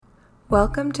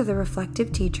Welcome to the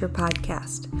Reflective Teacher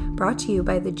Podcast, brought to you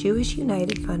by the Jewish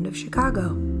United Fund of Chicago.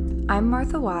 I'm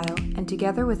Martha Weil, and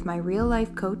together with my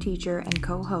real-life co-teacher and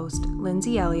co-host,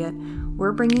 Lindsay Elliott,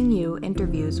 we're bringing you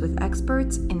interviews with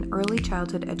experts in early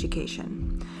childhood education.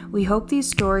 We hope these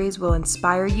stories will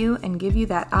inspire you and give you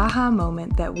that aha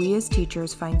moment that we as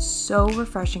teachers find so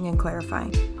refreshing and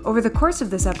clarifying. Over the course of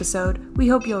this episode, we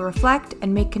hope you'll reflect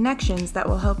and make connections that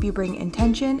will help you bring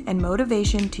intention and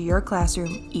motivation to your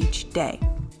classroom each day.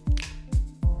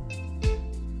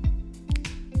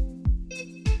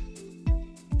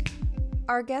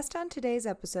 Our guest on today's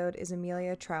episode is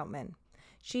Amelia Troutman.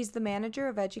 She's the manager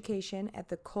of education at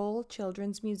the Cole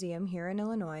Children's Museum here in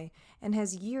Illinois and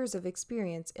has years of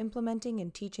experience implementing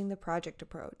and teaching the project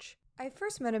approach. I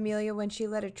first met Amelia when she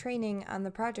led a training on the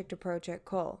project approach at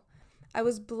Cole. I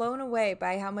was blown away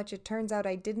by how much it turns out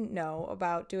I didn't know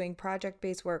about doing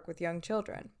project-based work with young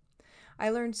children. I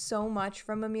learned so much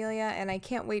from Amelia, and I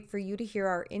can't wait for you to hear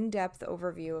our in-depth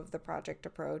overview of the project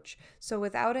approach. So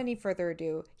without any further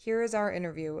ado, here is our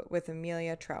interview with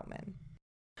Amelia Troutman.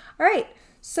 All right,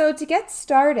 so to get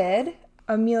started,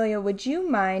 Amelia, would you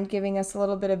mind giving us a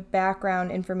little bit of background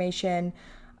information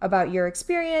about your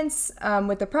experience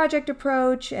with the project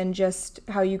approach and just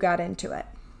how you got into it?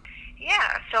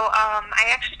 Yeah, so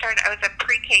I was a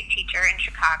pre-K teacher in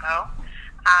Chicago,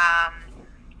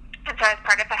 and so I was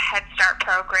part of a Head Start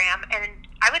program, and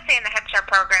I would say in the Head Start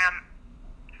program,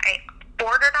 I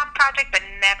bordered on project, but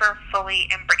never fully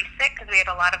embraced it because we had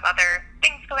a lot of other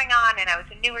things going on, and I was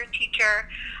a newer teacher.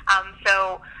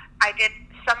 So I did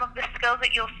some of the skills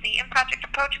that you'll see in project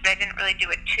approach, but I didn't really do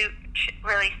it to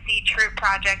really see true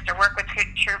projects or work with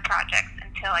true projects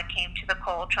until I came to the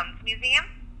Cole Children's Museum.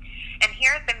 And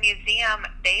here at the museum,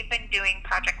 they've been doing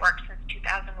project work since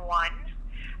 2001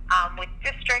 with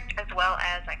district as well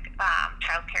as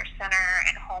child care center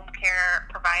and home care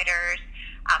providers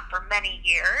for many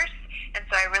years. And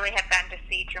so I really have gotten to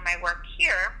see through my work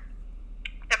here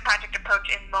the project approach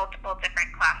in multiple different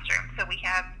classrooms. So we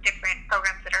have different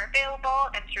programs that are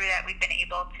available, and through that we've been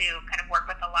able to kind of work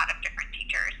with a lot of different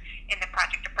teachers in the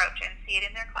project approach and see it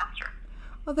in their classroom.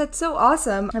 Well, that's so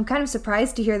awesome. I'm kind of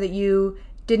surprised to hear that you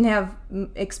didn't have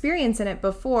experience in it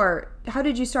before. How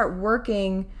did you start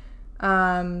working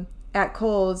at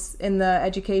Cole's in the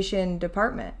education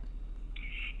department?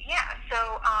 Yeah,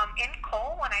 so in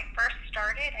Cole, when I first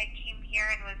started, I came here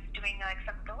and was doing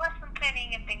some of the lesson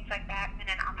planning and things like that, and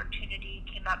an opportunity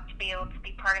came up to be able to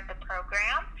be part of the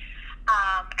program.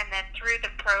 And then through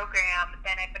the program,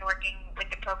 then I've been working with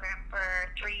the program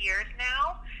for 3 years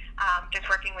now, just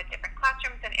working with different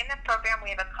classrooms. And in the program,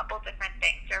 we have a couple different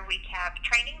things. So we have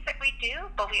trainings that we do,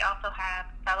 but we also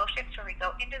have fellowships where we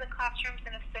go into the classrooms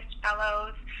and assist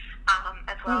fellows,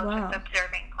 as well as just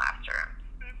observing classrooms.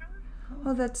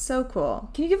 Oh, that's so cool.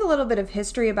 Can you give a little bit of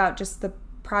history about just the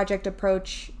project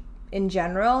approach in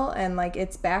general and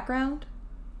its background?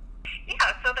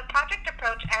 Yeah, so the project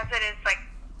approach as it is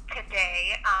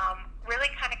today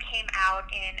really kind of came out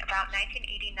in about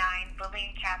 1989.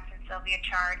 Lillian Katz and Sylvia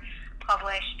Chard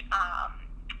published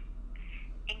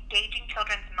Engaging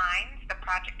Children's Minds, the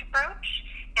project approach.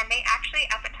 And they actually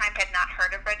at the time had not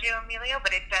heard of Reggio Emilia,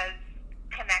 but it does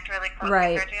connect really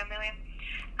closely with Reggio Emilia.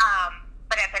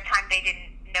 But at the time, they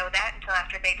didn't know that until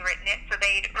after they'd written it. So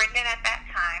they'd written it at that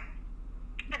time.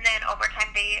 And then over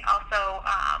time, they also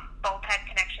both had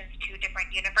connections to different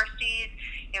universities,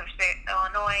 University of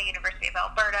Illinois, University of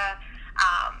Alberta.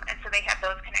 And so they had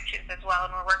those connections as well,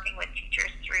 and we're working with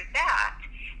teachers through that.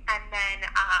 And then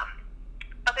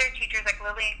other teachers like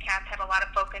Lillian Katz had a lot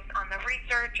of focus on the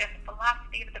research and the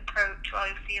philosophy of the approach,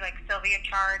 while you see Sylvia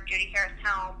Chard, Judy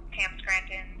Harris-Helm, Pam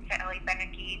Scranton, Sally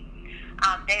Beneke.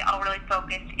 They all really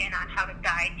focused in on how to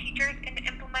guide teachers into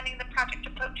implementing the project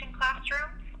approach in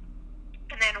classrooms.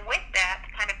 And then with that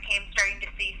kind of came starting to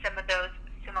see some of those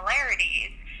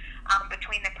similarities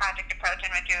between the project approach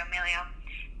and Reggio Emilia.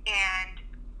 And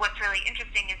what's really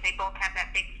interesting is they both have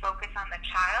that big focus on the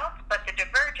child, but the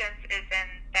divergence is in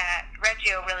that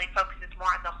Reggio really focuses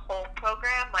more on the whole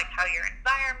program, like how your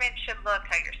environment should look,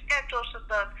 how your schedule should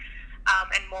look,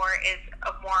 and more is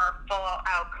a more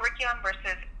full-out curriculum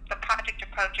versus the project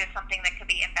approach is something that could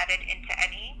be embedded into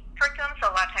any curriculum. So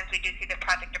a lot of times we do see the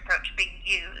project approach being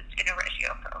used in a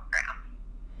Reggio program.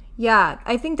 Yeah,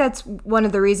 I think that's one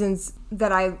of the reasons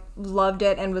that I loved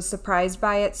it and was surprised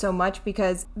by it so much,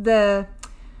 because the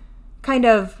kind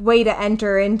of way to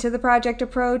enter into the project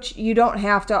approach, you don't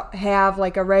have to have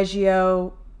a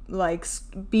Reggio,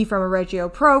 be from a Reggio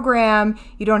program.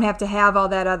 You don't have to have all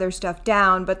that other stuff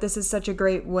down, but this is such a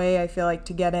great way, I feel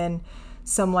to get in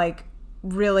some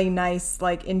really nice,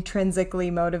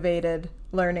 intrinsically motivated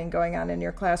learning going on in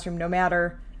your classroom, no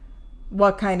matter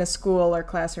what kind of school or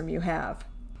classroom you have.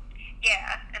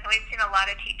 Yeah, and we've seen a lot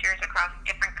of teachers across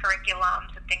different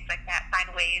curriculums and things like that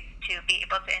find ways to be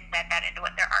able to embed that into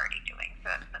what they're already doing. So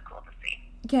that's been cool to see.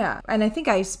 Yeah, and I think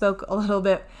I spoke a little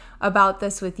bit about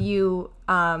this with you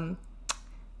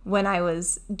when I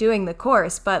was doing the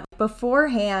course, but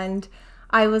beforehand,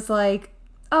 I was like,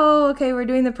 oh, okay, we're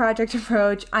doing the project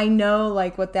approach. I know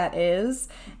like what that is.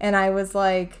 And I was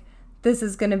like, this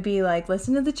is going to be like,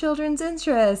 listen to the children's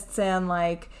interests and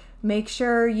like, make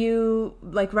sure you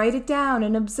like write it down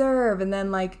and observe and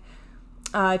then like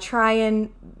try and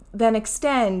then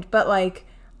extend. But like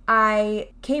I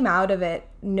came out of it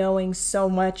knowing so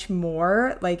much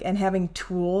more, like, and having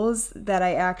tools that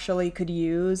I actually could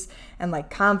use and like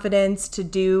confidence to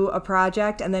do a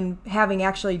project, and then having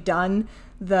actually done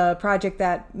the project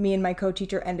that me and my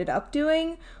co-teacher ended up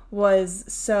doing was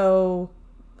so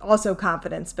also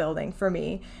confidence building for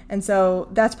me. And so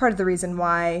that's part of the reason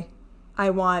why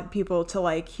I want people to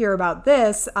like hear about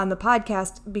this on the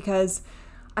podcast, because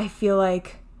I feel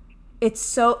like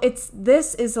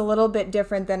this is a little bit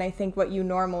different than I think what you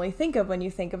normally think of when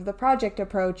you think of the project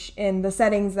approach in the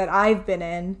settings that I've been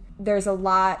in. There's a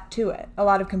lot to it, a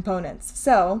lot of components.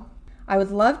 So I would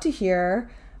love to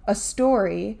hear a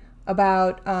story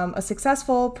about a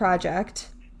successful project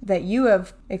that you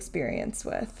have experience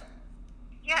with.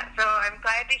 Yeah, so I'm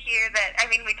glad to hear that. I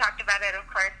mean, we talked about it, of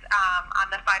course, on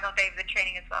the final day of the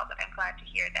training as well, but I'm glad to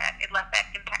hear that it left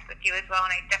that impact with you as well.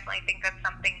 And I definitely think that's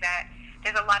something that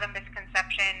there's a lot of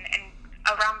misconception and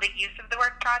around the use of the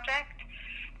word project.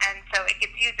 And so it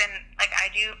gets used in, like, I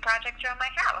do projects around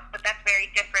my house, but that's very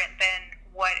different than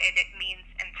what it means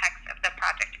in text of the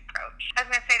project approach. I was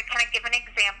going to say, to kind of give an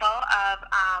example of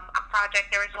a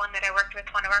project, there was one that I worked with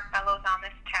one of our fellows on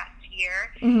this past year,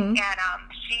 and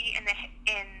she in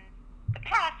the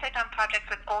past had done projects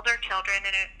with older children,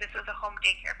 and this was a home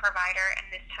daycare provider, and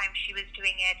this time she was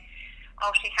doing it,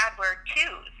 all she had were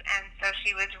twos, and so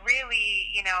she was really,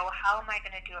 how am I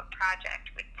going to do a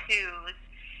project with twos?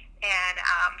 And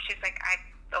she's like, I've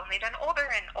only done older,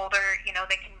 and older,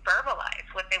 they can verbalize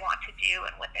what they want to do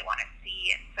and what they want to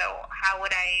see, and so how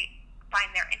would I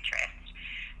find their interest?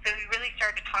 So we really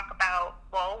started to talk about,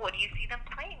 well, what do you see them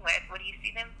playing with? What do you see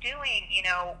them doing?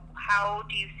 How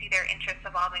do you see their interests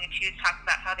evolving? And she was talking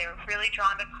about how they were really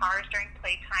drawn to cars during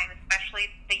playtime,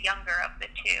 especially the younger of the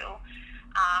two.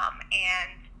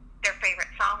 And their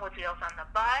favorite song was Wheels on the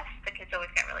Bus. The kids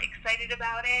always got really excited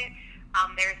about it.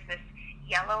 There's this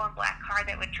yellow and black car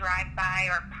that would drive by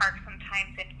or park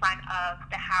sometimes in front of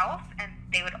the house, and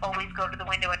they would always go to the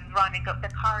window and run and go,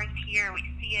 the car is here, we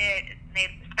see it. And they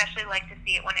especially like to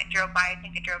see it when it drove by. I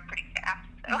think it drove pretty fast,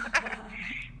 so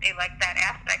they liked that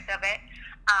aspect of it.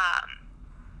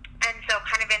 And so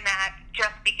kind of in that,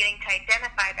 just beginning to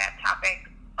identify that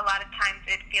topic, a lot of times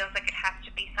it feels like it has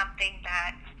to be something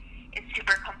that is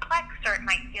super complex, or it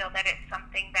might feel that it's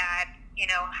something that,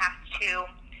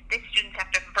 the students have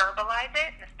to verbalize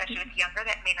it, and especially with younger,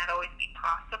 that may not always be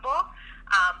possible.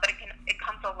 But it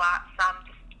comes a lot from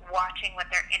just watching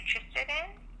what they're interested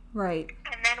in. Right.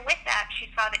 And then with that, she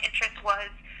saw the interest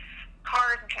was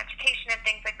cars and transportation and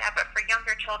things like that. But for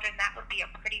younger children, that would be a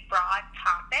pretty broad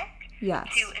topic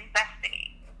to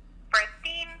investigate. For a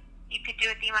theme, you could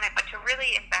do a theme on it, but to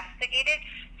really investigate it.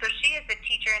 So she, as a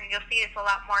teacher, and you'll see this a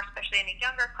lot more, especially in a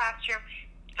younger classroom,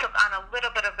 took on a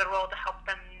little bit of the role to help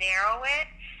them narrow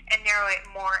it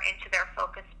more into their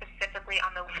focus, specifically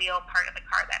on the wheel part of the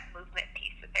car, that movement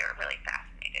piece that they were really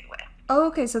fascinated with. Oh,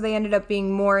 okay, so they ended up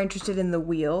being more interested in the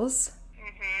wheels.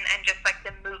 And just like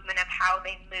the movement of how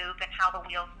they move and how the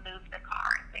wheels move the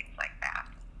car and things like that.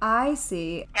 I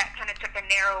see. That kind of took a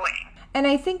narrowing. And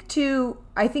I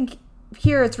think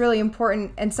here it's really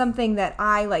important, and something that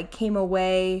I came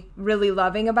away really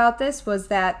loving about this was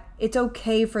that it's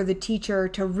okay for the teacher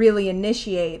to really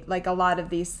initiate a lot of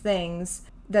these things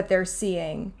that they're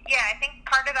seeing. Yeah, I think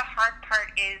part of the hard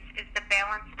part is the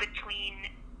balance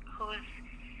between who's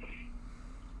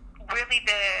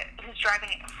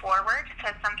driving it forward,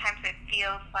 because sometimes it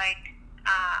feels like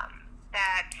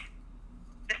that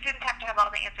the students have to have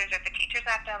all the answers, or the teachers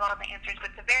have to have all the answers,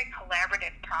 but it's a very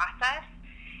collaborative process,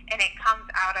 and it comes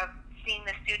out of seeing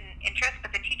the student interest,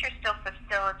 but the teacher's still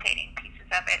facilitating pieces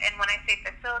of it. And when I say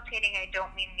facilitating, I don't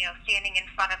mean, standing in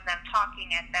front of them, talking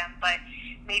at them, but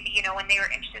maybe, when they were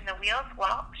interested in the wheels,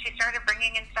 well, she started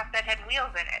bringing in stuff that had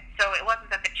wheels in it. So it wasn't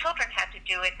that the children had to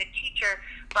do it. The teacher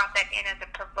brought that in as a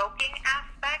provoking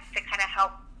aspect to kind of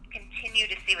help continue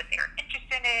to see what they're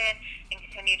interested in and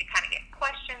continue to kind of get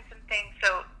questions and things.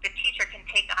 So the teacher can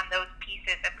take on those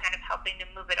pieces of kind of helping to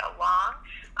move it along,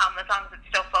 as long as it's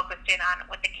still focused in on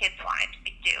what the kids wanted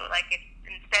to do. Like if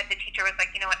instead the teacher was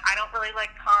like, you know what, I don't really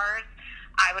like cars.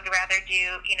 I would rather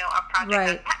do, a project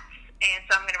on pets. And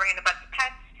so I'm going to bring in a bunch of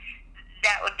pets.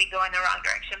 That would be going the wrong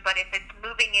direction. But if it's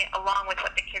moving it along with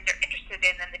what the kids are interested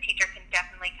in, then the teacher can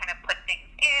definitely kind of put things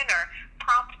in or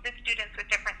prompt the students with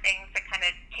different things to kind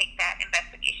of take that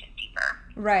investigation deeper.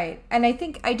 Right. And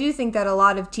I do think that a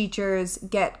lot of teachers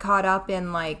get caught up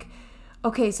in like,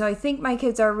 okay, so I think my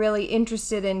kids are really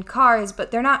interested in cars,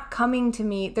 but they're not coming to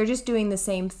me. They're just doing the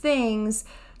same things.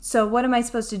 So what am I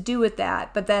supposed to do with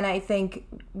that? But then I think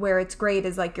where it's great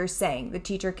is like you're saying, the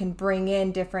teacher can bring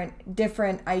in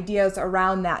different ideas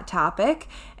around that topic,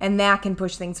 and that can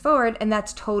push things forward, and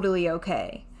that's totally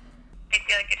okay. I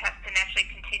feel like it has to naturally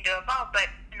continue to evolve, but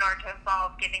in order to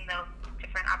evolve, giving those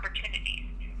different opportunities.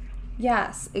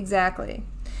 Yes, exactly.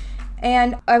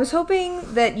 And I was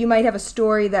hoping that you might have a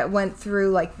story that went through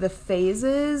like the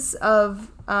phases of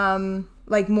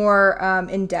like more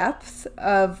in depth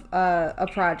of a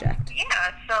project.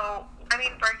 Yeah, so I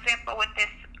mean, for example, with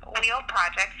this wheel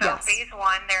project, so yes. phase 1,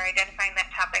 they're identifying that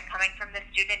topic coming from the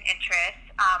student interest.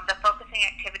 The focusing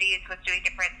activities was doing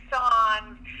different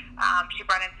songs. She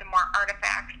brought in some more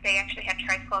artifacts. They actually had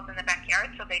tricycles in the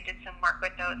backyard, so they did some work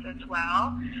with those as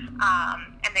well.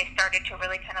 And they started to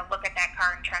really kind of look at that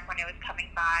car and truck when it was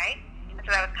coming by. So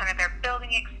that was kind of their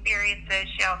building experiences.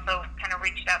 She also kind of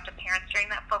reached out to parents during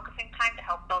that focusing time to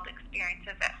help build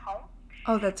experiences at home.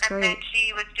 Oh, that's great. And then she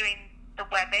was doing the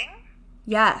webbing.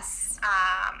 Yes.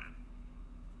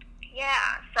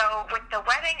 Yeah, so with the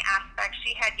webbing aspect,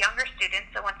 she had younger students.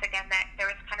 So once again, that there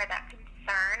was kind of that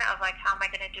concern of like, how am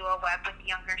I going to do a web with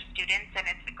younger students? And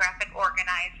it's a graphic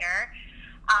organizer.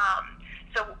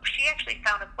 So she actually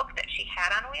found a book that she had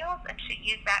on wheels, and she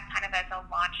used that kind of as a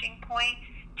launching point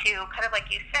to kind of like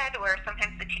you said, where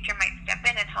sometimes the teacher might step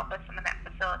in and help with some of that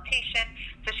facilitation.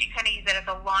 So she kind of used it as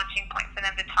a launching point for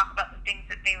them to talk about the things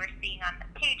that they were seeing on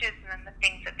the pages and then the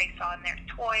things that they saw in their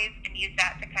toys, and use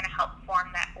that to kind of help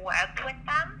form that web with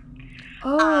them.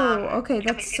 Oh, okay,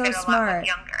 that's so smart.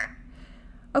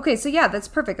 Okay, so yeah, that's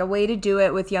perfect. A way to do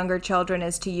it with younger children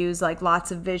is to use like lots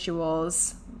of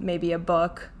visuals, maybe a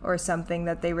book or something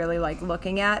that they really like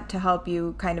looking at to help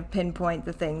you kind of pinpoint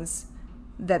the things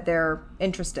that they're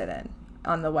interested in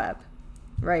on the web,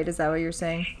 right? Is that what you're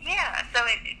saying? Yeah, so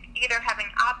either having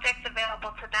objects available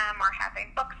to them or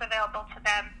having books available to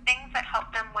them, things that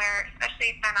help them where,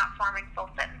 especially if they're not forming full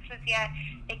sentences yet,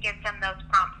 it gives them those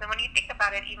prompts. And when you think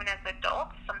about it, even as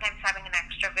adults, sometimes having an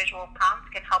extra visual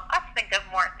prompt can help us think of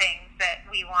more things that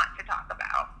we want to talk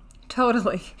about.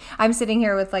 Totally. I'm sitting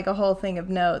here with like a whole thing of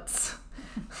notes.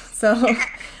 So,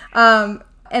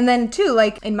 and then too,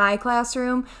 like in my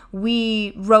classroom,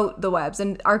 we wrote the webs,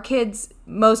 and our kids,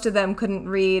 most of them couldn't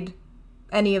read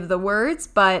any of the words,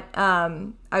 but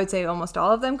I would say almost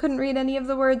all of them couldn't read any of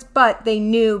the words, but they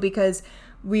knew because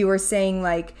we were saying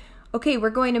like, okay, we're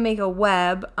going to make a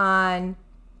web on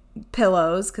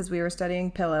pillows because we were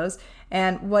studying pillows.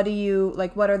 And what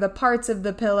are the parts of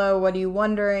the pillow? What are you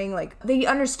wondering? Like they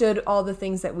understood all the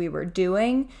things that we were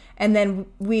doing. And then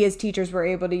we as teachers were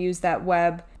able to use that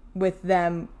web with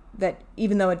them, that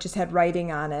even though it just had writing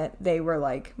on it, they were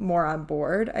like more on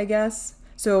board, I guess.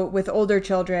 So with older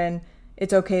children,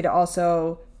 it's okay to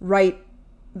also write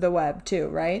the web too,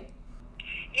 right?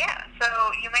 Yeah, so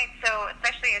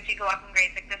especially as you go up in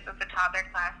grades, like this was a toddler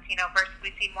class, versus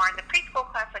we see more in the preschool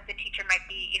class, like the teacher might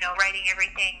be, writing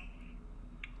everything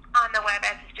on the web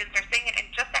as the students are seeing it, and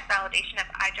just that validation of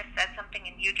I just said something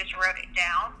and you just wrote it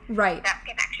down. Right. That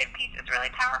connection piece is really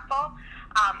powerful.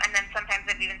 And then sometimes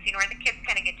I've even seen where the kids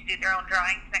kind of get to do their own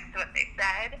drawings next to what they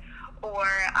said. Or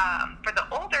for the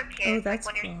older kids, that's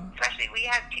like when cool. especially we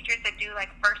have teachers that do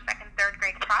like first, second, third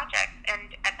grade projects,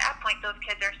 and at that point those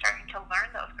kids are starting to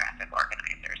learn those graphic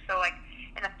organizers. So like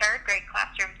in a third grade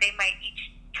classroom,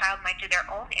 each child might do their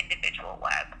own individual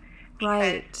web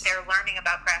because they're learning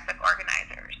about graphic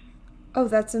organizers. Oh,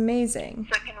 that's amazing.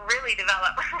 So it can really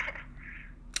develop.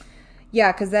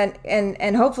 Yeah, because then,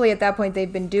 and hopefully at that point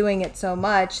they've been doing it so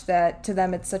much that to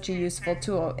them it's such a useful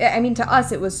tool. I mean, to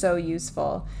us it was so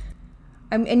useful.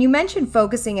 And you mentioned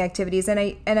focusing activities, and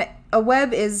a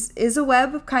web is a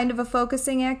web kind of a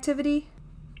focusing activity?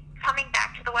 Coming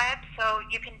back to the web, so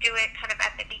you can do it kind of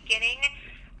at the beginning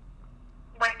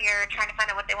when you're trying to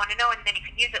find out what they want to know, and then you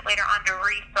can use it later on to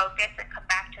refocus and come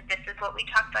back to this is what we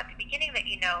talked about at the beginning that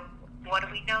what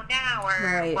do we know now,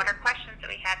 or what are questions that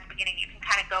we had at the beginning. You can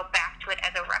kind of go back to it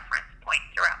as a reference point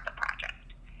throughout the project.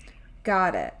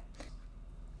 Got it.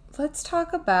 let's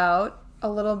talk about a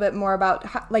little bit more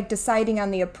about like deciding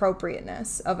on the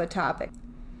appropriateness of a topic.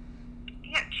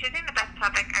 Yeah, choosing the best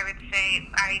topic, I would say,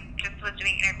 I just was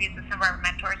doing interviews with some of our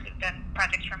mentors who've done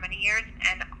projects for many years,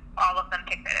 and all of them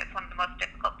picked it as one of the most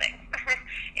difficult things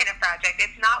in a project.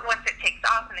 It's not once it takes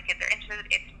off and the kids are interested,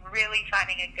 it's really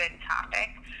finding a good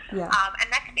topic. Yeah. And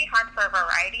that can be hard for a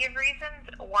variety of reasons.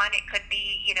 One, it could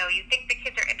be, you think the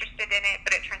kids are interested in it,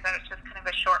 but it turns out it's just kind of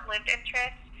a short-lived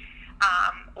interest.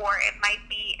 Or it might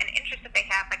be an interest that they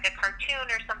have, like a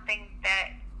cartoon or something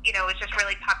that, is just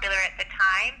really popular at the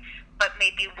time, but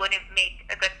maybe wouldn't make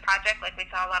a good project. Like we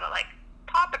saw a lot of like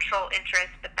Paw Patrol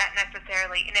interest, but that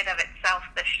necessarily in and of itself,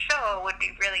 the show would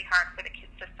be really hard for the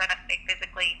kids to set up. They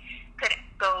physically couldn't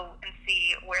go and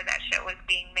see where that show was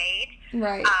being made.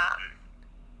 Right.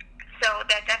 So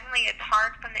that definitely is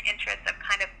hard from the interest of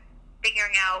kind of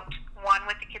figuring out, one,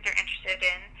 what the kids are interested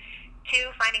in, two,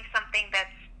 finding something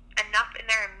that's enough in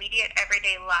their immediate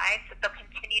everyday lives that they'll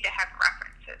continue to have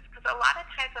references. Because a lot of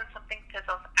times when something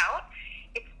fizzles out,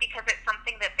 it's because it's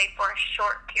something that they, for a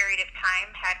short period of time,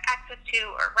 had access to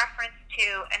or reference to,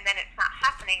 and then it's not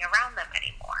happening around them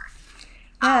anymore.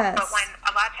 Yes. But when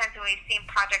a lot of times when we've seen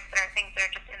projects that are things that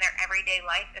are just in their everyday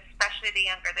life, especially the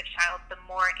younger the child, the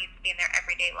more it needs to be in their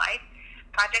everyday life.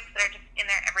 Projects that are just in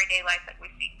their everyday life, like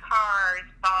we see cars,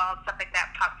 balls, stuff like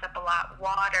that pops up a lot,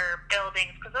 water,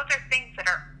 buildings, because those are things that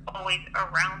are always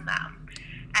around them.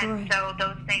 And right. So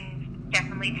those things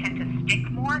definitely tend to stick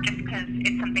more just because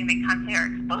it's something they constantly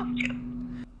are exposed to.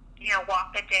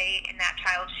 Walk a day in that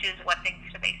child's shoes. What things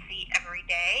do they see every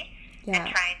day? Yeah.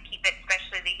 And try and keep it,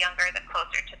 especially the younger, the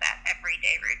closer to that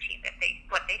everyday routine that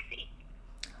what they see.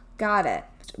 Got it.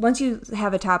 Once you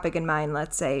have a topic in mind,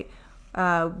 let's say,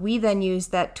 we then use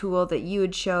that tool that you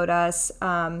had showed us.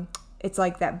 It's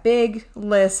like that big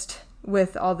list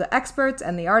with all the experts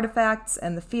and the artifacts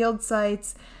and the field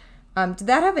sites. Did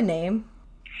that have a name?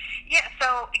 Yeah,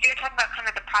 so you're talking about kind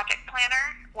of the project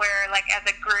planner, where like as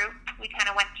a group, we kind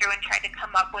of went through and tried to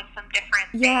come up with some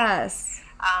different things. Yes.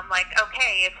 Like,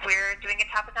 okay, if we're doing a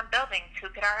topic on buildings, who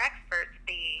could our experts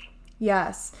be?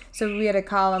 Yes. So we had a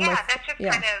column with... Yeah, that's just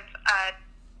kind of,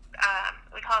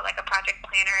 we call it like a project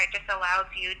planner. It just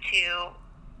allows you to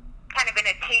kind of in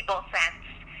a table sense,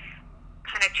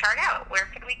 kind of chart out where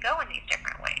could we go in these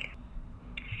different ways.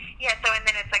 Yeah, so and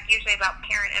then it's like usually about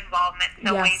parent involvement,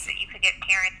 so yes. ways that you could get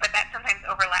parents, but that sometimes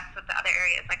overlaps with the other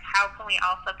areas. Like how can we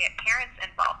also get parents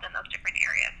involved in those different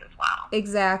areas as well?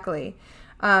 Exactly.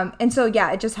 And so,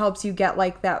 yeah, it just helps you get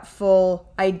like that full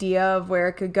idea of where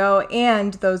it could go,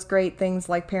 and those great things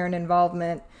like parent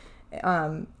involvement,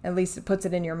 at least it puts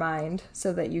it in your mind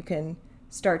so that you can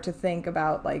start to think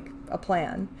about like a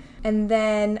plan. And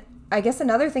then I guess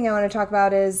another thing I want to talk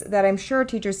about is that I'm sure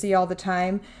teachers see all the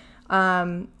time,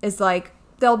 is like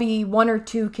there'll be one or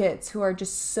two kids who are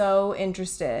just so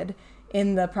interested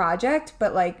in the project,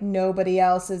 but like nobody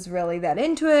else is really that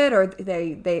into it, or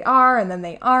they are and then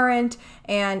they aren't.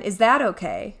 And is that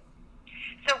okay?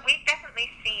 So we've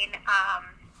definitely seen,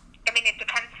 it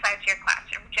depends size of your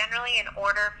classroom. Generally, in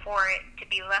order for it to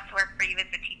be less work for you as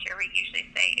a teacher, we usually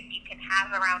say if you can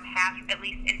have around half at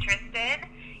least interested,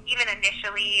 even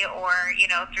initially, or,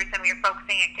 through some of your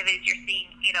focusing activities, you're seeing,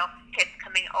 kids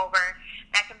coming over,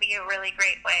 that can be a really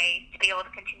great way to be able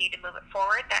to continue to move it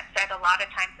forward. That said, a lot of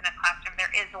times in a classroom,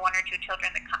 there is one or two children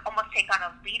that almost take on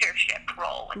a leadership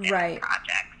role within right. the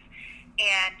projects,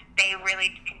 and they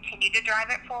really continue to drive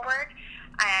it forward.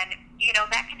 And,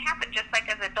 that can happen just like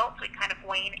as adults, we kind of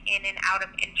wane in and out of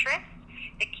interest.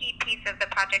 The key piece of the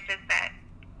project is that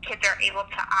kids are able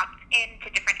to opt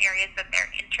into different areas that they're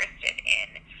interested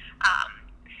in.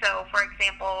 So, for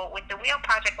example, with the wheel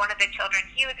project, one of the children,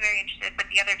 he was very interested, but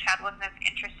the other child wasn't as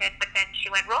interested, but then she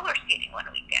went roller skating one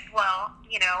weekend. Well,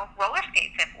 roller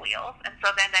skates have wheels, and so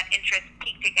then that interest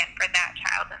peaked again for that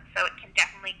child, and so it can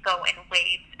definitely go in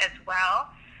waves as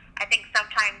well. I think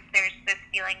sometimes there's this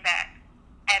feeling that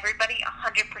everybody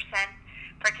 100%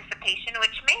 participation,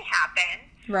 which may happen,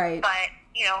 right? But,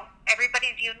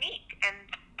 everybody's unique, and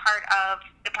part of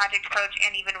the project approach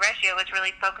and even Reggio is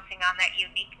really focusing on that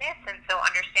uniqueness, and so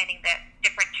understanding that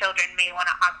different children may want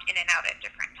to opt in and out at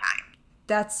different times.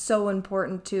 That's so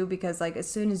important too, because like as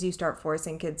soon as you start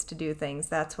forcing kids to do things,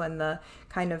 that's when the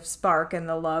kind of spark and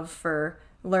the love for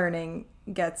learning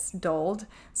gets dulled.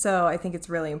 So I think it's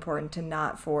really important to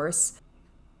not force.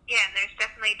 Yeah, and there's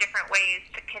definitely different ways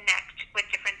to connect with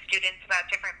different students about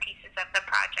different pieces of the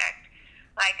project.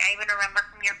 Like, I even remember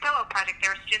from your pillow project,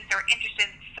 there were students that were interested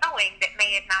in sewing that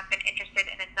may have not been interested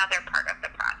in another part of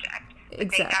the project. But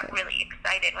exactly. They got really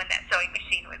excited when that sewing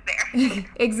machine was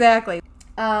there. Exactly.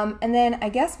 And then I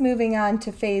guess moving on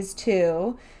to phase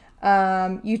 2,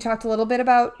 You talked a little bit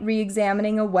about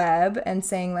re-examining a web and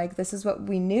saying like, this is what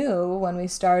we knew when we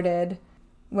started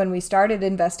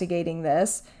investigating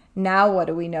this. Now what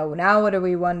do we know? Now what are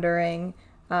we wondering?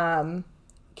 Can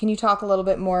you talk a little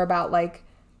bit more about like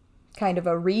kind of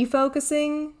a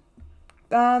refocusing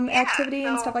activity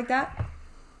and stuff like that?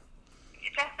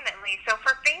 Definitely. So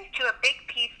for phase 2, a big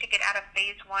piece to get out of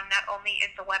phase 1 not only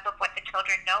is the web of what the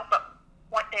children know, but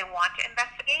what they want to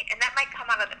investigate. And that might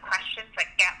come out of the questions like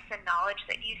gaps in knowledge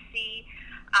that you see.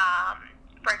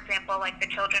 For example, like the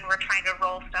children were trying to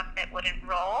roll stuff that wouldn't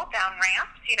roll down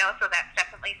ramps, so that's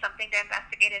definitely something to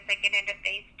investigate as they get into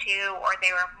phase 2, or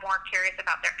they were more curious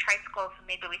about their tricycles, and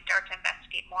maybe we start to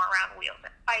investigate more around wheels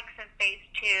and bikes in phase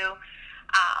 2.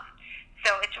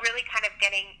 So it's really kind of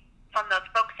getting from those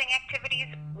focusing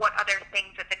activities what other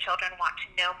things that the children want to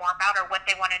know more about or what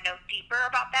they want to know deeper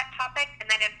about that topic. And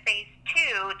then in phase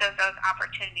 2, there's those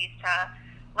opportunities to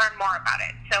learn more about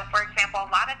it. So, for example,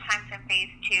 a lot of times in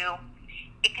phase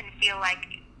 2, it can feel like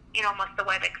almost the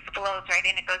web explodes, right?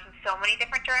 And it goes in so many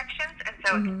different directions. And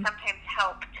so it can sometimes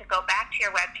help to go back to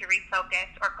your web to refocus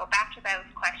or go back to those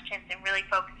questions and really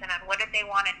focus in on what did they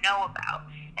want to know about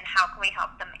and how can we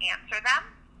help them answer them.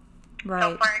 Right.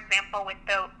 So, for example, with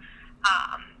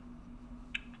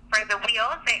for the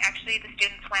wheels, the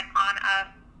students went on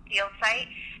a field site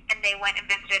and they went and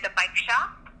visited a bike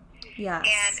shop. Yes,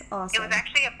 and awesome. It was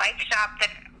actually a bike shop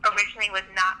that originally was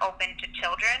not open to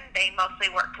children. They mostly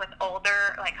worked with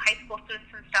older, like high school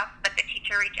students and stuff, but the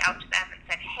teacher reached out to them and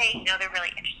said, hey, they're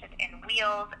really interested in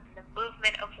wheels and the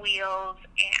movement of wheels,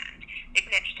 and they've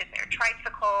been interested in their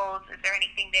tricycles. Is there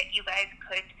anything that you guys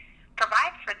could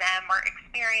provide for them or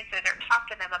experiences or talk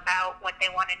to them about what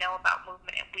they want to know about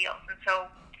movement and wheels? And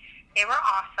so they were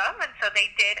awesome, and so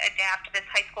they did adapt this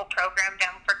high school program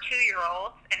down for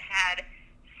 2-year-olds and had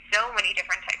so many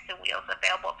different types of wheels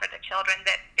available for the children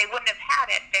that they wouldn't have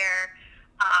had at their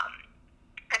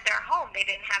home. They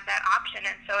didn't have that option,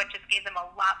 and so it just gave them a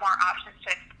lot more options to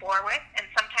explore with. And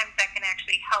sometimes that can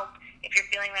actually help if you're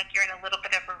feeling like you're in a little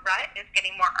bit of a rut, is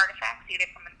getting more artifacts either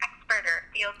from an expert or a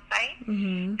field site.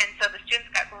 And so the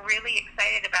students got really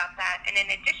excited about that. And in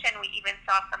addition, we even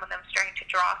saw some of them starting to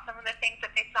draw some of the things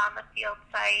that they saw on the field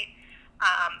site.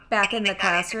 Back in the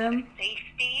classroom?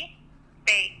 Safety.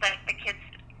 The kids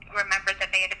remembered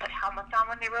that they had to put helmets on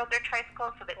when they rode their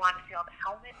tricycles, so they wanted to see all the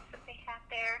helmets that they had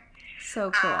there. So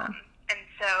cool. And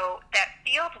so that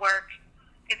field work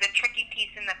is a tricky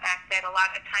piece in the fact that a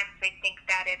lot of times they think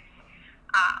that it's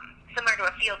similar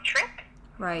to a field trip.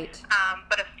 Right.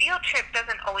 But a field trip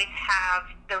doesn't always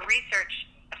have the research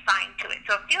assigned to it.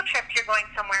 So a field trip, you're going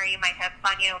somewhere, you might have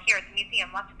fun. Here at the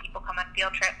museum, lots of people come on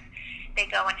field trips. They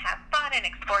go and have fun and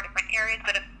explore different areas.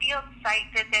 But a field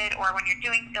site visit, or when you're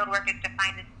doing field work, is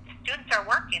defined as students are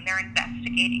working, they're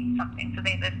investigating something. So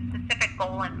they have a specific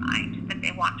goal in mind that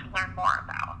they want to learn more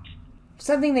about.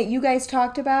 Something that you guys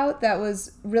talked about that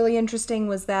was really interesting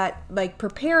was that, like,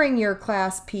 preparing your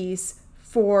class piece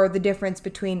for the difference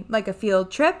between like a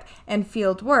field trip and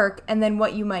field work, and then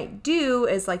what you might do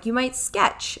is like you might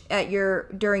sketch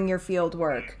during your field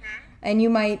work, and you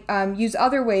might use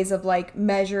other ways of like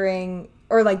measuring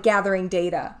or like gathering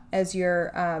data as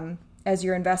you're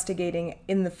investigating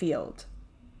in the field.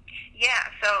 Yeah,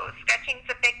 so sketching's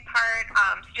a big part.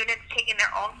 Students taking their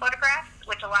own photographs,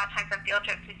 which a lot of times on field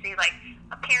trips we see like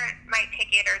a parent might take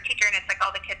it or a teacher, and it's like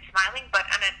all the kids smiling. But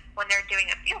when they're doing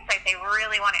a field site, they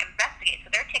really want to investigate.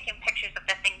 So they're taking pictures of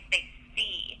the things they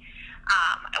see.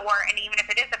 And even if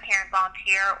it is a parent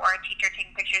volunteer or a teacher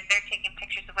taking pictures, they're taking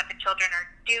pictures of what the children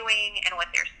are doing and what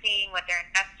they're seeing, what they're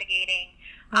investigating.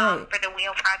 Right. For the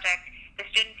wheel project, the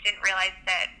students didn't realize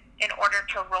that in order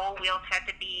to roll, wheels had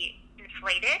to be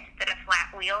inflated, that a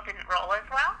flat wheel didn't roll as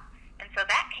well. And so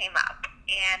that came up.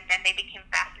 And then they became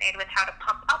fascinated with how to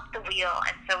pump up the wheel.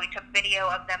 And so we took video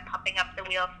of them pumping up the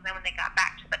wheel, so then when they got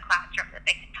back to the classroom that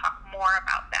they could talk more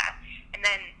about that. And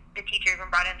then the teacher even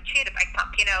brought in the cheetah bike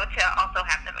pump, to also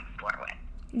have them explore with.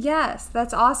 Yes,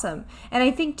 that's awesome. And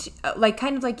I think,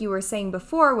 kind of like you were saying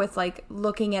before with, like,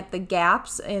 looking at the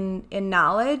gaps in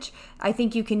knowledge, I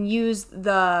think you can use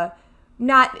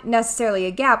not necessarily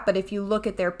a gap, but if you look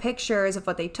at their pictures of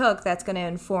what they took, that's going to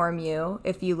inform you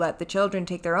if you let the children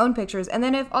take their own pictures. And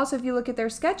then if you look at their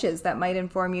sketches, that might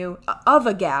inform you of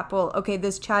a gap. Well, okay,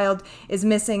 this child is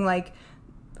missing, like,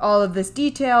 all of this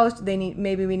detail.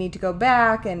 Maybe we need to go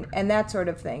back and that sort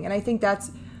of thing. And I think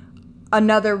that's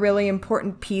another really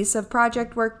important piece of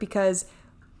project work, because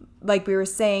like we were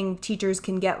saying, teachers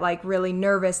can get like really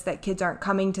nervous that kids aren't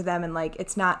coming to them and like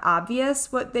it's not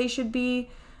obvious what they should be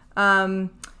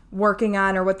working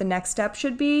on or what the next step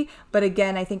should be. But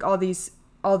again, I think all these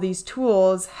all these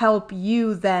tools help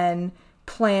you then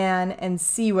plan and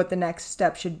see what the next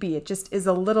step should be. It just is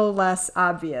a little less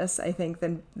obvious, I think,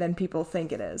 than people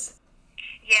think it is.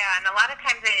 Yeah, and a lot of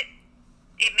times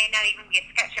it may not even be a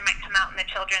sketch. It might come out in the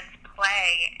children's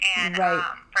play. And, right.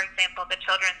 For example, the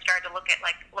children started to look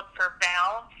for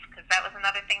valves, because that was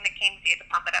another thing that came. So you had to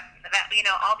pump it up in the valve.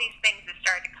 All these things that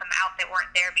started to come out that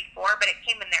weren't there before, but it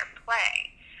came in their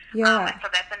play. Yeah. And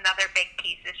so that's another big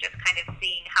piece, is just kind of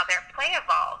seeing how their play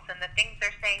evolves and the things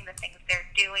they're saying, the things they're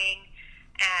doing,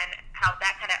 and how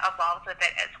that kind of evolves with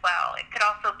it as well. It could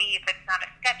also be, if it's not a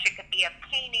sketch, it could be a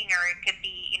painting, or it could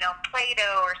be,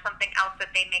 Play-Doh or something else that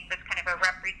they make that's kind of a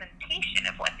representation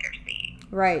of what they're seeing.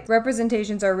 Right.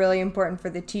 Representations are really important for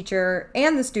the teacher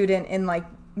and the student in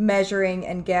measuring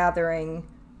and gathering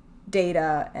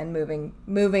data and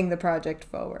moving the project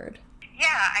forward.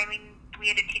 Yeah, we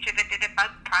had a teacher that did a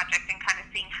bug project, and kind of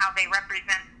seeing how they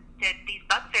represented these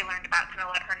bugs they learned about, kind of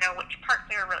let her know which parts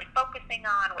they were really focusing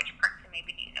on, which parts they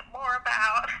maybe need to know more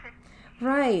about.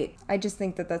 Right. I just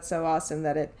think that that's so awesome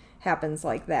that it happens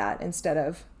like that, instead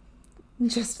of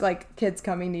just kids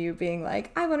coming to you being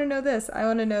like, I want to know this, I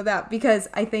want to know that, because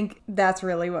I think that's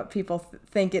really what people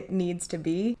think it needs to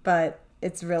be, but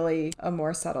it's really a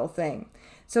more subtle thing.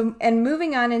 So, and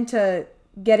moving on into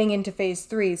getting into phase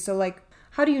 3, so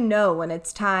how do you know when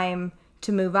it's time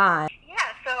to move on? Yeah,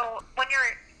 so when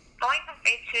you're going from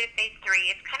phase 2 to phase 3,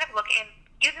 it's kind of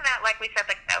using that, like we said,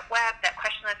 that web, that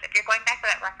question list. If you're going back to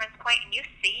that reference point and you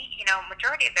see,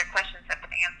 majority of their questions have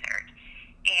been answered,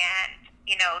 and,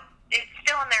 it's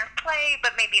still in their play,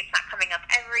 but maybe it's not coming up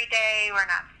every day. We're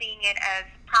not seeing it as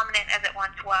prominent as it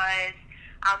once was.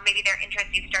 Maybe their interest,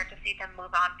 you start to see them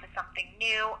move on to something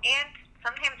new, and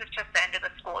sometimes it's just the end of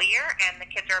the school year and the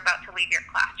kids are about to leave your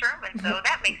classroom, and so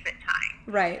that makes it time.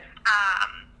 Right.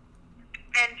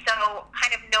 And so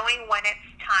kind of knowing when it's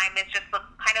time is just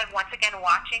once again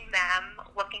watching them,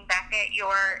 looking back at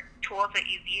your tools that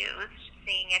you've used,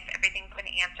 seeing if everything's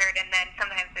been answered, and then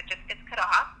sometimes it just gets cut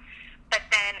off. But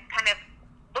then kind of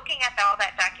looking at all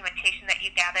that documentation that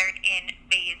you gathered in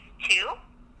phase 2.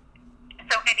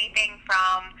 So anything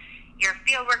from your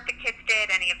field work the kids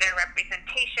did, any of their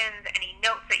representations, any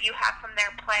notes that you have from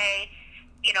their play,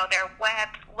 their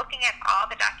webs, looking at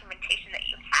all the documentation that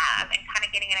you have and kind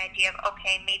of getting an idea of,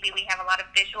 okay, maybe we have a lot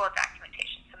of visual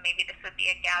documentation, so maybe this would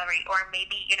be a gallery, or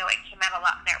maybe, it came out a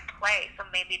lot in their play, so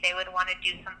maybe they would want to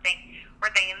do something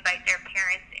where they invite their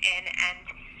parents in and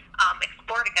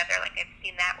explore together. Like I've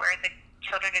seen that where the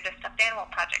children did a stuffed animal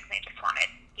project and they just wanted,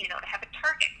 to have a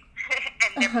target.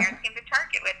 And their parents came to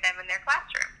Target with them in their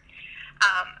classroom.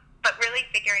 But really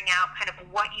figuring out kind of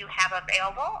what you have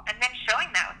available and then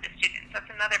showing that with the students. That's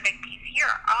another big piece. Here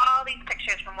are all these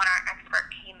pictures from when our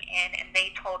expert came in and they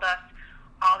told us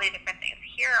all the different things.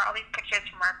 Here are all these pictures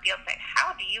from our field site.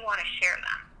 How do you want to share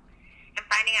them? And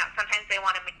finding out, sometimes they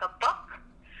want to make a book.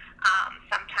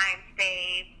 Sometimes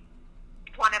they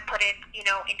want to put it,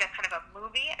 into kind of a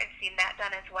movie. I've seen that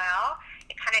done as well.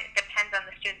 It kind of depends on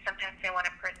the student. Sometimes they want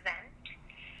to present.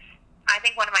 I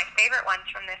think one of my favorite ones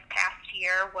from this past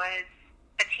year was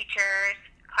a teacher's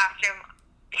classroom.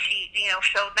 She,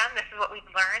 showed them, this is what we've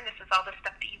learned. This is all the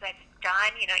stuff that you guys have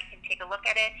done. You can take a look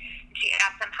at it. And she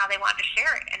asked them how they wanted to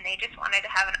share it. And they just wanted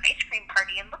to have an ice cream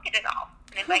party and look at it all.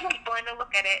 And invite people in to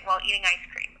look at it while eating ice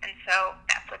cream. And so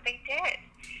that's what they did.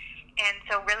 And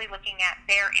so really looking at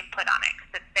their input on it,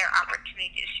 because it's their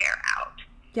opportunity to share out.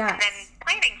 Yes. And then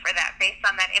planning for that based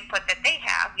on that input that they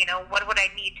have. What would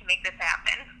I need to make this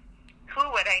happen? Who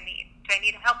would I need? Do I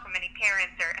need help from any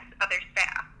parents or other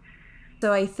staff?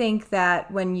 So I think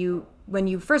that when you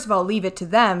first of all leave it to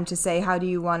them to say, how do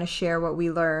you want to share what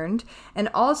we learned? And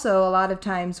also a lot of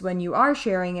times when you are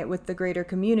sharing it with the greater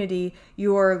community,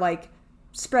 you're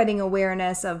spreading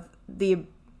awareness of the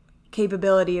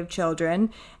capability of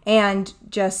children and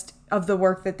just of the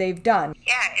work that they've done.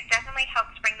 Yeah, it definitely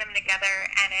helps bring them together.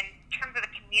 And in terms of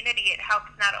the community, it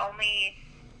helps not only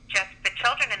just the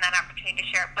children in that opportunity to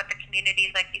share, but the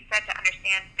community, like you said, to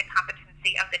understand the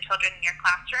competency of the children in your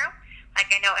classroom. I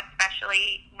know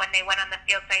especially when they went on the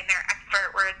field site and their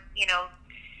expert were,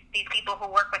 these people who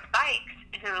work with bikes,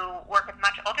 who work with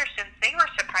much older students, they were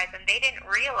surprised and they didn't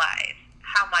realize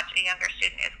how much a younger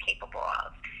student is capable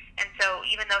of. And so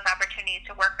even those opportunities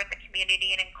to work with the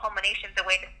community, and in culmination, is a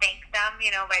way to thank them,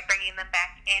 by bringing them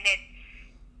back in,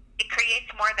 it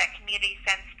creates more of that community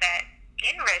sense that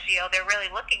in Reggio they're really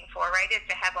looking for, right, is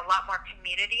to have a lot more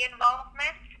community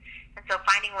involvement. And so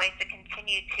finding ways to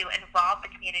continue to involve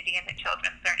the community in the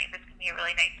children's learning, this can be a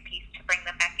really nice piece to bring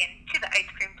them back into the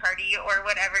ice cream party or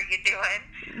whatever you're doing,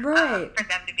 right, for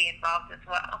them to be involved as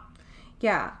well.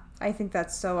 Yeah, I think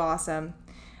that's so awesome.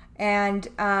 And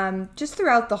just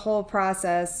throughout the whole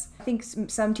process, I think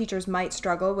some teachers might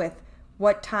struggle with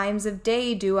what times of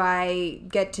day do I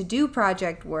get to do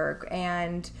project work,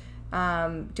 and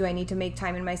do I need to make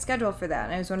time in my schedule for that?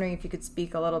 And I was wondering if you could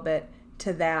speak a little bit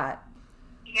to that.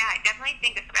 Yeah, I definitely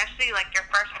think, especially like your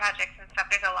first projects and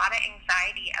stuff, there's a lot of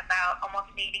anxiety about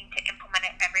almost needing to implement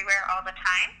it everywhere all the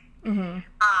time. Mm-hmm.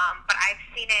 But I've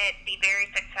seen it be very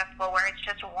successful where it's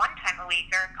just one time a week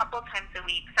or a couple times a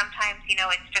week. Sometimes,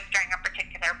 it's just during a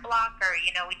particular block, or,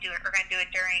 we're going to do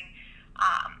it during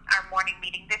our morning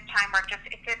meeting this time, or just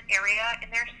it's an area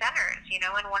in their centers, in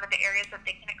one of the areas that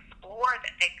they can explore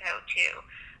that they go to.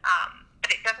 But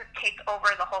it doesn't take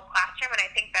over the whole classroom, and I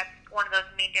think that's one of those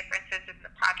main differences in the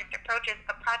project approach is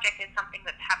the project is something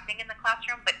that's happening in the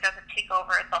classroom but doesn't take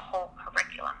over the whole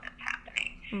curriculum that's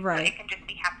happening. Right. So it can just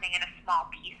be happening in a small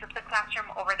piece of the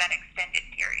classroom over that extended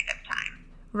period of time.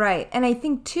 Right. And I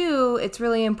think, too, it's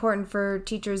really important for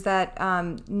teachers that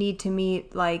need to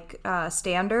meet,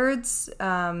 standards,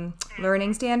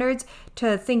 learning standards,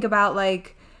 to think about,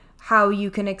 how you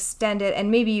can extend it.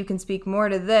 And maybe you can speak more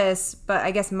to this, but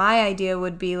I guess my idea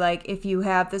would be, if you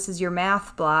have, this is your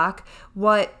math block,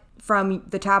 what from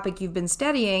the topic you've been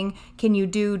studying can you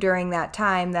do during that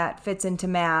time that fits into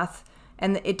math?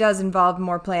 And it does involve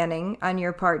more planning on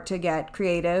your part to get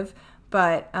creative.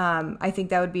 But I think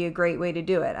that would be a great way to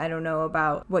do it. I don't know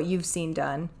about what you've seen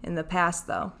done in the past,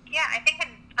 though. Yeah, I think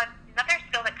another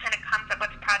skill that kind of comes up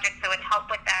with projects that would help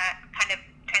with that kind of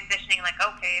transitioning,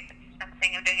 okay, if I'm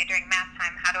saying I'm doing it during math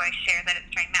time, how do I share that it's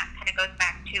during math? Kind of goes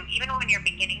back to, even when you're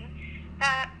beginning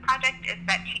the project, is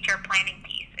that teacher planning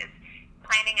piece, is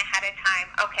planning ahead of time.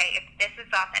 Okay, if this is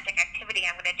the authentic activity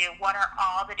I'm going to do, what are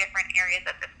all the different areas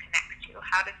that this connects to?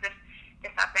 How does this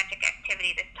authentic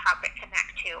activity, this topic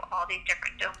connect to all these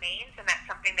different domains? And that's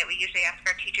something that we usually ask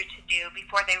our teachers to do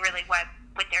before they really web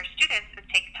with their students, is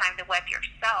take time to web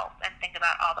yourself and think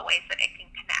about all the ways that it can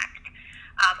connect.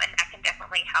 And that can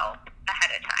definitely help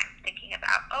ahead of time, thinking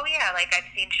about, I've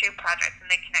seen shoe projects and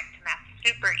they connect to math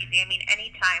super easy. I mean,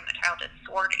 anytime a child is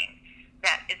sorting,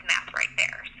 that is math right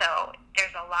there. So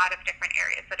there's a lot of different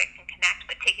areas that it can connect,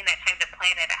 but taking that time to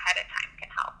plan it ahead of time can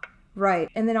help. Right.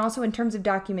 And then also in terms of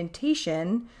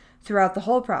documentation throughout the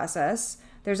whole process,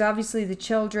 there's obviously the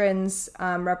children's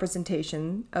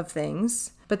representation of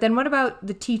things. But then what about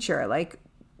the teacher?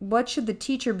 What should the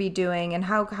teacher be doing, and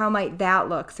how might that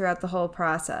look throughout the whole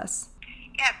process?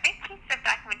 Yeah, a big piece of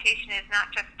documentation is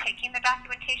not just taking the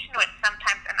documentation, which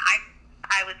sometimes, and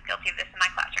I was guilty of this in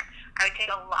my classroom, I would take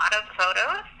a lot of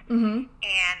photos, mm-hmm.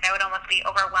 and that would almost be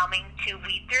overwhelming to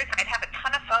weed through. So I'd have a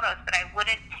ton of photos, but I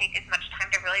wouldn't take as much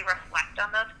time to really reflect on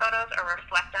those photos or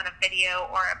reflect on a video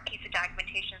or a piece of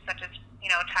documentation such as,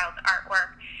 a child's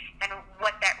artwork, and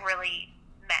what that really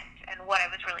meant and what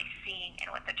I was really seeing in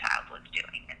what the child was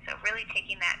doing. And so really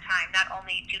taking that time not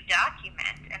only to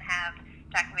document and have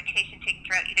documentation taken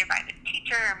throughout either by the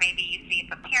teacher, or maybe you see if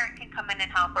a parent can come in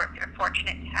and help, or if you're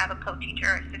fortunate to have a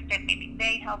co-teacher or assistant, maybe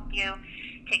they help you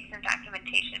take some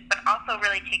documentation, but also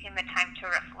really taking the time to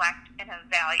reflect and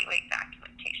evaluate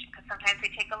documentation, because sometimes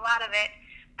we take a lot of it,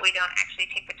 but we don't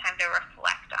actually take the time to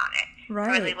reflect on it.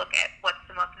 Right. To really look at what's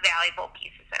the most valuable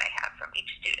pieces that I have from each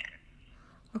student.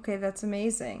 Okay, that's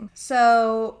amazing.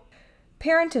 So,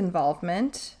 parent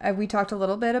involvement. We talked a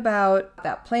little bit about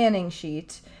that planning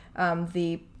sheet,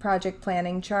 the project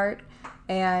planning chart,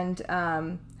 and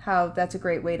how that's a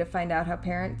great way to find out how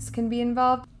parents can be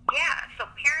involved. Yeah, so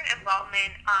parent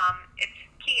involvement, it's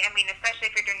key. I mean, especially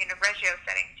if you're doing it in a Reggio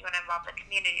settings, you want to involve the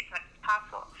community as much as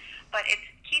possible. But it's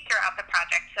key throughout the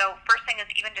project. So first thing is,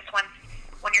 even just when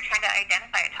you're trying to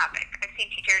identify a topic, I've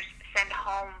seen teachers send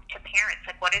home to parents,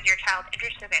 what is your child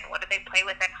interested in? What do they play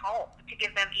with at home? To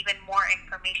give them even more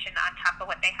information on top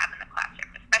of what they have in the classroom,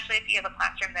 especially if you have a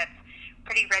classroom that's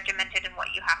pretty regimented in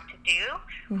what you have to do,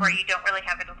 mm-hmm. where you don't really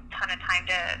have a ton of time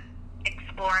to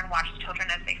explore and watch children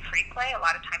as they free play. A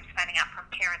lot of times finding out from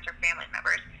parents or family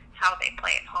members how they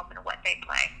play at home and what they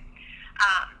play.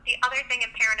 The other thing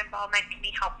in parent involvement can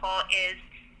be helpful is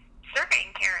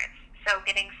surveying parents. So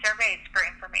getting surveys for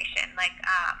information,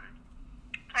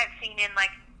 I've seen in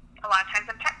a lot of times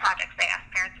in pet projects, they ask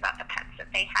parents about the pets that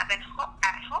they have at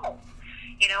home.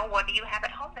 What do you have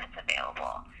at home that's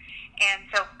available? And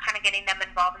so kind of getting them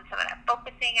involved in some of that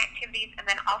focusing activities, and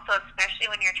then also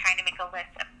especially when you're trying to make a list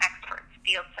of experts,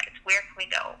 field sites, where can we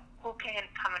go? Who can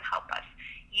come and help us?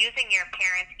 Using your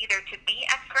parents either to be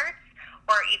experts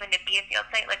or even to be a field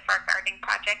site, like for a gardening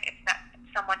project, if that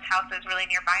someone's house is really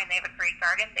nearby and they have a great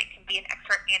garden, they can be an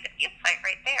expert and a field site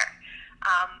right there.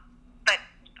 But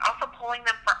also pulling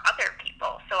them for other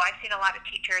people. So I've seen a lot of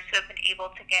teachers who have been able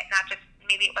to get not just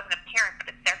maybe it wasn't a parent, but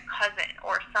it's their cousin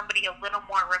or somebody a little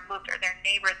more removed, or their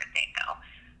neighbor that they know,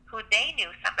 who they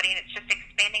knew somebody, and it's just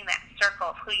expanding that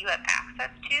circle of who you have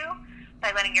access to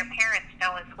by letting your parents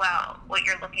know as well what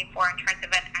you're looking for in terms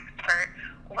of an expert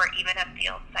or even a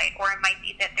field site. Or it might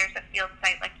be that there's a field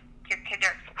site, like your kids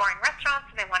are exploring restaurants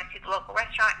and they want to see the local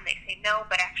restaurant and they say no,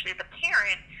 but actually the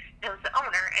parent knows the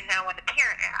owner, and now when the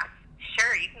parent asks,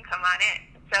 sure, you can come on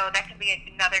in. So that can be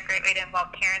another great way to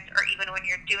involve parents, or even when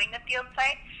you're doing the field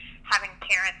site, having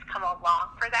parents come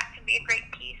along for that can be a great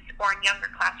piece. Or in younger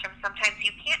classrooms, sometimes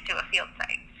you can't do a field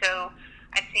site. So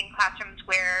I've seen classrooms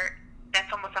where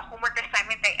that's almost a homework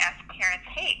assignment. They ask parents,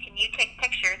 hey, can you take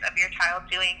pictures of your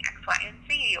child doing X, Y, and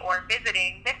Z, or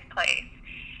visiting this place?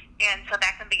 And so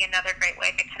that can be another great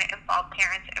way to kind of involve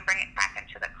parents and bring it back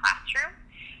into the classroom.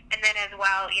 And then as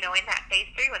well, in that phase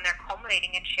 3, when they're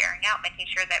culminating and sharing out, making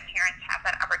sure that parents have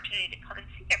that opportunity to come and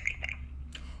see everything.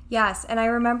 Yes, and I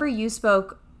remember you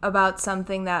spoke about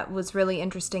something that was really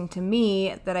interesting to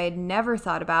me that I had never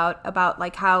thought about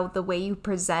like how the way you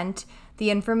present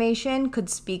the information could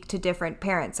speak to different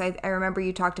parents. I remember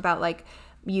you talked about like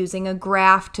using a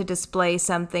graph to display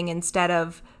something instead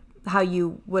of how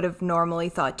you would have normally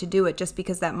thought to do it, just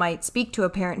because that might speak to a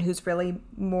parent who's really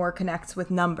more connects with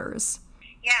numbers.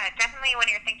 Yeah, definitely when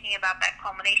you're thinking about that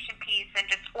culmination piece, and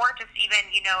just even,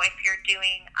 if you're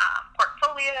doing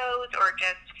portfolios or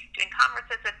just doing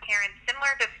conferences with parents,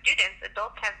 similar to students,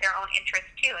 adults have their own interests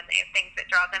too, and they have things that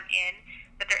draw them in,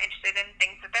 that they're interested in,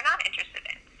 things that they're not interested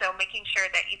in. So making sure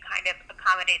that you kind of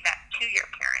accommodate that to your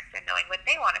parents, and knowing what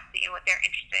they want to see and what they're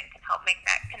interested in can help make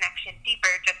that connection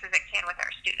deeper, just as it can with our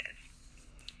students.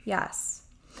 Yes.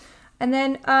 And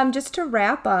then just to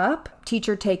wrap up,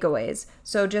 teacher takeaways.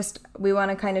 So we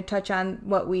want to kind of touch on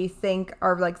what we think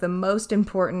are like the most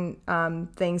important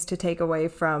things to take away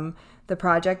from the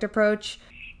project approach.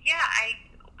 Yeah,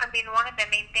 I mean, one of the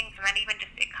main things, and that even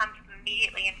just, it comes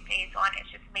immediately in phase 1,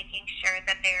 is just making sure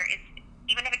that there is,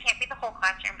 even if it can't be the whole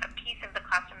classroom, a piece of the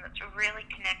classroom that's really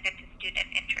connected to student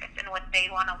interest and what they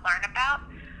want to learn about.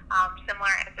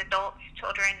 Similar as adults,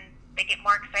 children, they get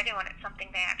more excited when it's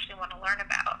something they actually want to learn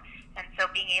about. And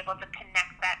so being able to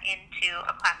connect that into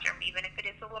a classroom, even if it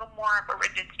is a little more of a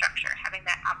rigid structure, having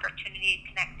that opportunity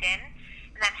to connect in,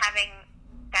 and then having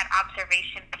that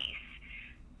observation piece,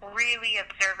 really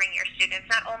observing your students,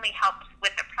 not only helps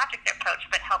with the project approach,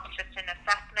 but helps just in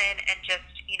assessment and just,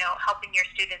 helping your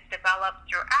students develop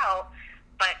throughout.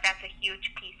 But that's a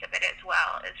huge piece of it as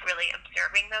well, is really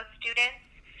observing those students.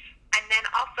 And then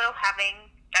also having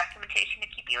documentation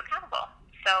to keep you accountable.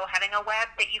 So having a web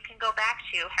that you can go back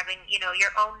to, having, your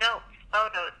own notes,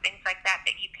 photos, things like that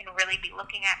you can really be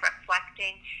looking at,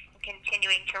 reflecting, and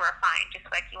continuing to refine. Just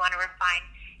like you want to refine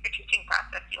your teaching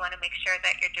process, you want to make sure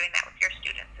that you're doing that with your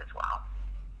students as well.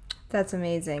 That's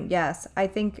amazing. Yes, I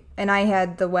think, and I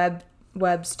had the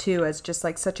webs too as just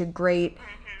like such a great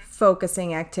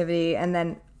focusing activity. And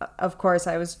then, of course,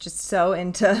 I was just so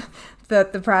into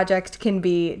the project can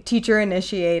be teacher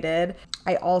initiated.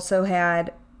 I also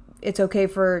had, it's okay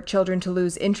for children to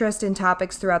lose interest in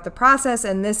topics throughout the process,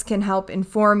 and this can help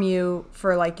inform you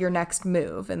for like your next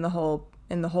move in the whole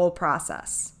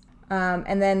process.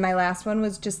 And then my last one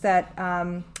was just that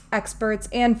experts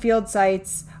and field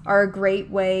sites are a great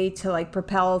way to like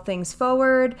propel things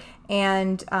forward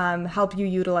and help you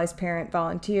utilize parent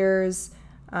volunteers,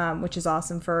 which is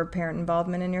awesome for parent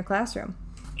involvement in your classroom.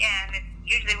 Yeah, and it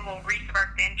usually will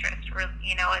re-spark the interest, because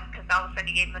all of a sudden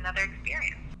you gave them another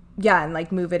experience. Yeah, and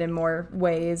like move it in more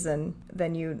ways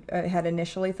than you had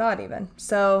initially thought even.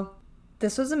 So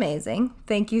this was amazing.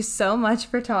 Thank you so much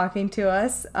for talking to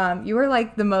us. You were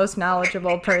like the most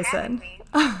knowledgeable person.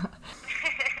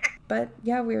 But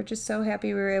yeah, we were just so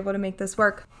happy we were able to make this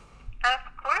work. Of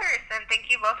course, and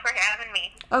thank you both for having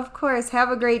me. Of course.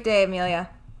 Have a great day, Amelia.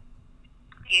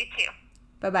 You too.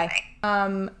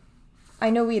 Bye-bye. I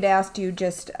know we'd asked you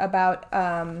just about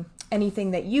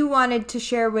anything that you wanted to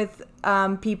share with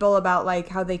people about like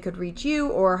how they could reach you,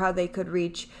 or how they could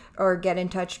reach or get in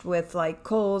touch with like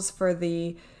Coles for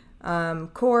the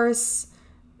course.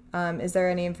 Is there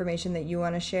any information that you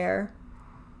want to share?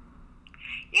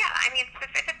 Yeah, I mean,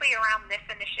 specifically around this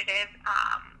initiative,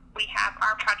 we have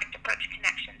our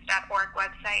projectapproachconnections.org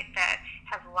website that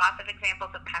has lots of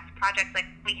examples of past projects.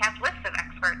 Like, we have lists of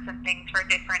experts and things for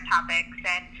different topics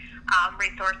and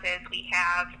resources. We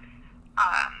have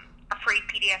a free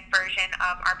PDF version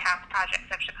of our past projects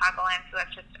of Chicagoland, so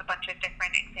that's just a bunch of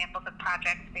different examples of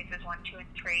projects, phases 1, 2, and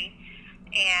 3.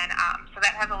 And so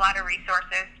that has a lot of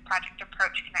resources,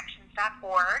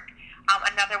 projectapproachconnections.org.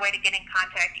 Another way to get in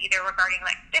contact, either regarding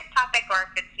like this topic or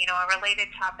if it's, a related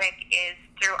topic, is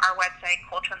through our website,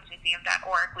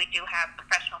 colechildrensmuseum.org. We do have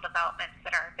professional developments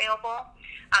that are available,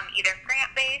 either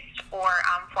grant-based or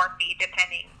for fee,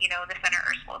 depending, the center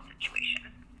or school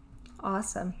situation.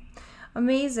 Awesome.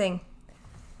 Amazing.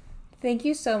 Thank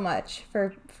you so much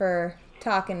for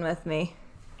talking with me.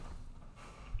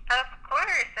 Of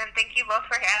course, and thank you both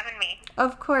for having me.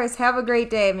 Of course. Have a great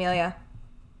day, Amelia.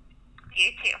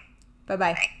 You too.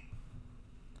 Bye-bye. Bye.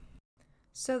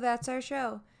 So that's our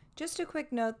show. Just a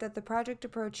quick note that the Project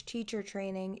Approach teacher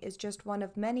training is just one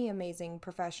of many amazing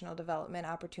professional development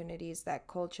opportunities that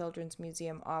Cole Children's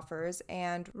Museum offers,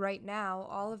 and right now,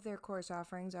 all of their course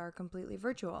offerings are completely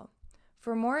virtual.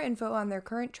 For more info on their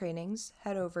current trainings,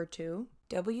 head over to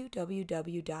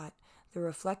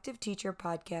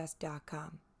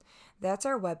www.thereflectiveteacherpodcast.com. That's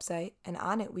our website, and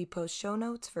on it we post show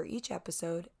notes for each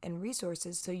episode and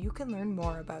resources so you can learn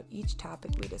more about each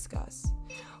topic we discuss.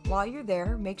 While you're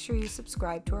there, make sure you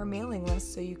subscribe to our mailing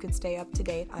list so you can stay up to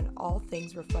date on all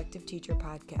things Reflective Teacher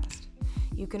Podcast.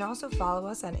 You can also follow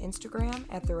us on Instagram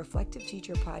at The Reflective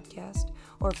Teacher Podcast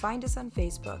or find us on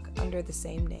Facebook under the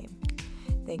same name.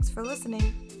 Thanks for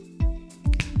listening.